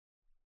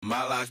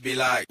My life be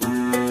like, ooh,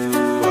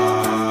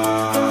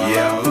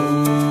 yeah,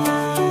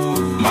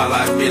 ooh. My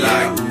life be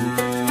like,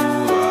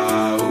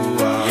 ooh,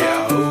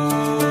 yeah,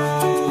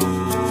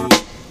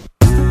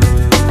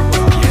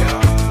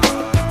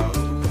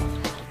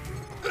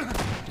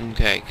 ooh.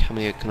 Okay, how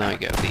many can I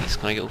get of these?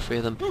 Can I get all three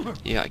of them?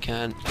 Yeah, I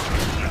can.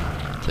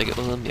 Take it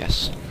all of them?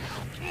 Yes.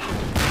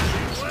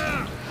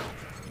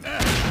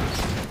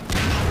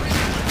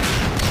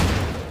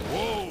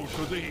 Woe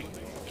to thee!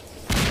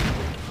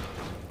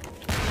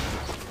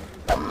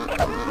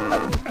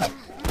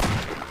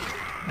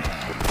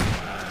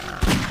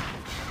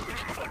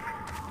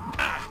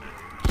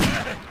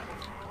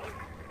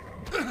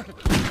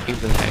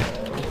 Over the head.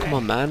 Oh, come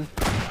on, man.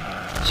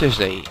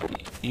 Seriously,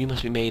 you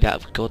must be made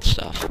out of god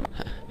stuff.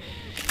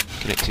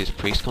 Connected to the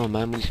priest. Come on,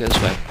 man. We need to go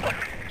this way.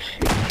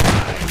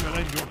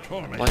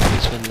 Why don't we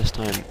spend this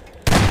time?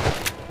 I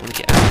want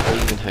to get out of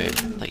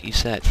Ravenholm, like you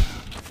said.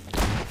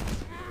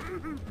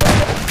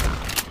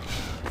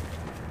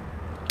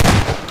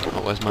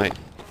 Oh, where's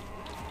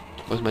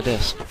my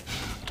disc?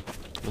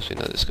 Must be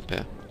another disc up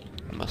here.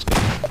 It must be.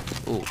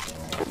 Ooh.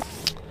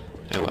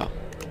 Oh well.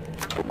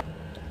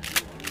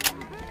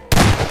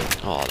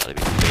 Oh, that'd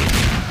be great.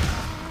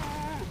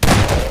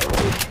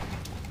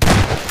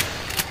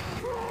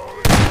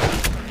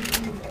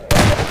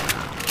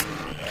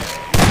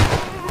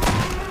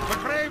 The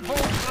grave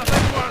holds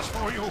nothing worse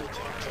for you.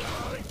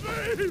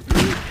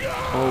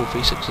 Oh,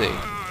 360.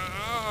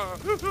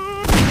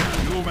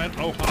 You meant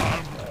no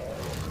harm.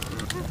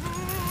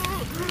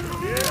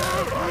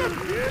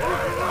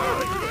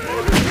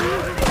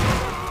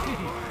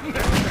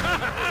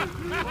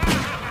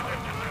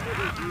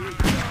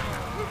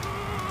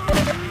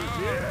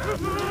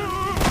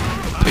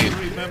 I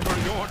remember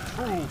your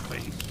true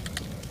face.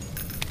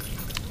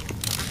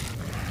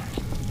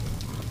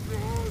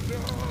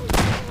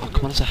 Oh,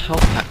 come on, it's a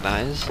health pack,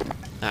 that is.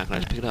 Ah, can I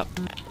just pick it up?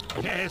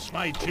 Yes,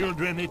 my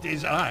children, it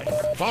is I.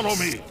 Follow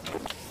me.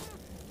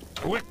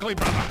 Quickly,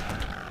 brother.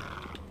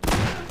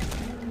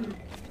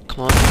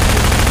 Come on.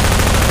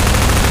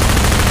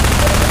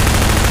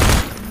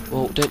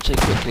 Well, don't say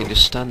quickly and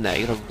just stand there.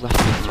 You gotta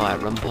rapid fire,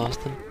 run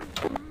past them.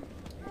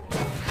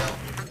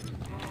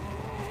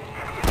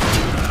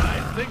 I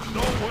think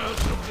no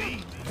worse of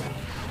thee.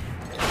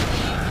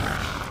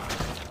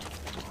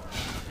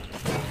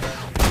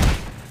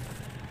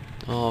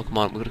 Oh, come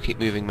on, we've got to keep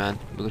moving, man.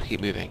 We've got to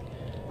keep moving.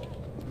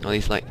 Oh,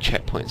 these like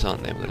checkpoints,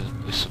 aren't they?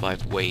 We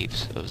survive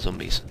waves of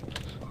zombies.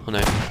 Oh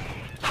no.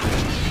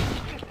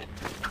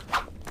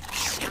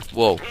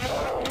 Whoa.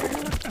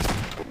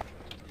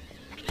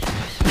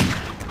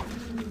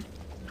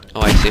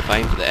 Oh, I see. If I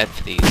aim for the head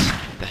for these,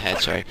 the head,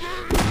 sorry.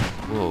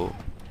 Whoa.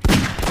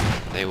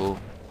 They will.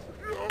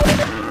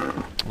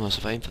 Oh, so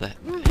if I aim for the head,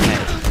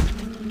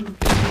 it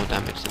does more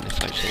damage than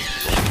if I shoot.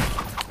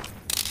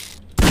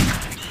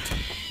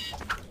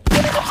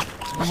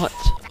 What?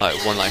 Oh,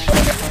 one life.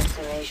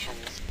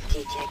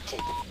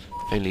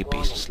 Only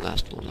beasts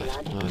last one life.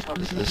 Oh,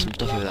 there's some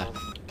stuff over there.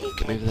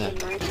 Get me over there.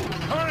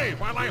 Hurry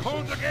while I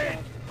hold the gate.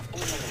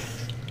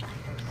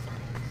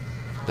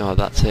 Oh,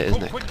 that's it, isn't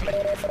Go it? quickly.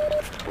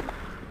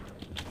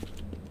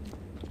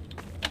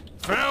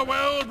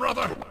 Farewell,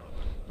 brother.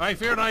 I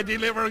fear I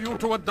deliver you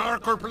to a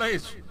darker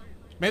place.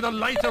 May the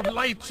light of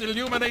lights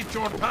illuminate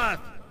your path.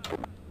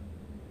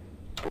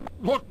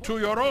 Look to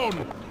your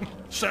own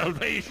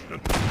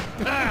salvation.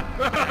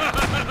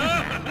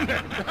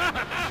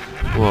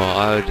 Well,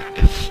 I would,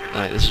 if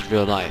like this is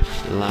real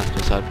life, the last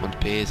place I'd want to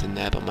be is in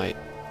there, but my...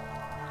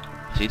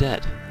 Is he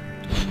dead?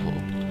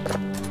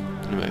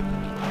 Anyway,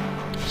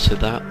 so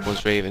that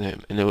was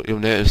Ravenholm, and you'll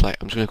notice, like,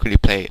 I'm just going to quickly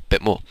play it a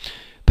bit more,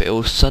 but it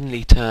will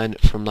suddenly turn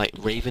from, like,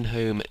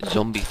 Ravenholm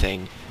zombie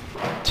thing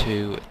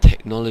to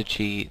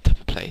technology type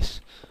of place.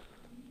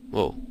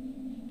 Whoa.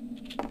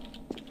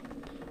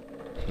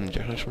 Do you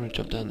reckon I just want to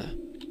jump down there?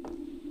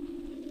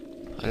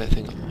 I don't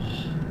think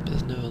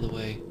there's no other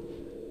way.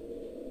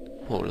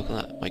 Oh, look at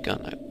that, my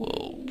gun, like,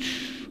 whoa.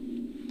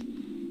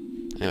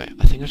 Anyway,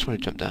 I think I just want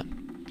to jump down.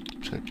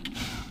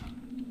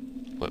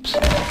 Whoops.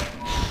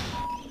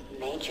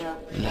 Major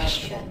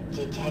pressure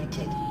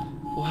detected.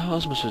 Well, how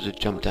else am I supposed to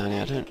jump down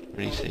here? I don't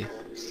really see.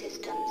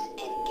 Systems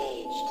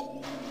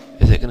engaged.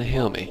 Is it going to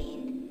heal me?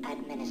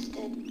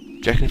 Administered. Do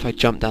you reckon if I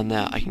jump down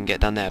there, I can get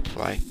down there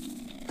before I...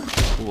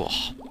 Whoa.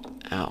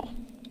 Ow.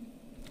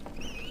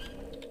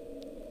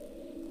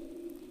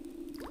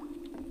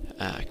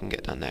 I can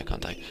get down there,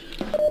 can't I?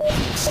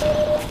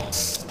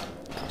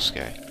 That was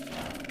scary.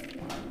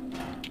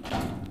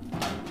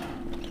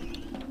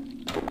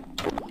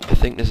 I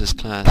think this is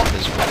classed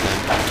as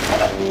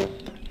Ravenholm.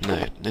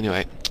 No,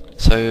 anyway.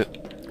 So,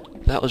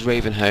 that was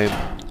Ravenholm.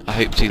 I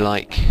hope you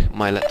like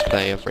my Let's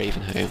Play of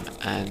Ravenholm,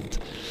 and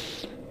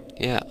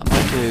yeah, I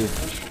might do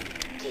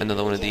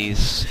another one of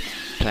these,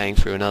 playing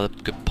through another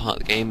good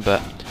part of the game,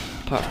 but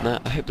apart from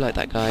that, I hope you like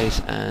that,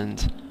 guys,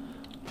 and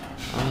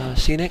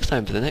see you next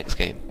time for the next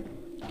game.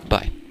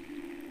 Bye.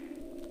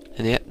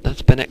 And yeah,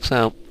 that's been X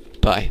out.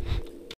 Bye.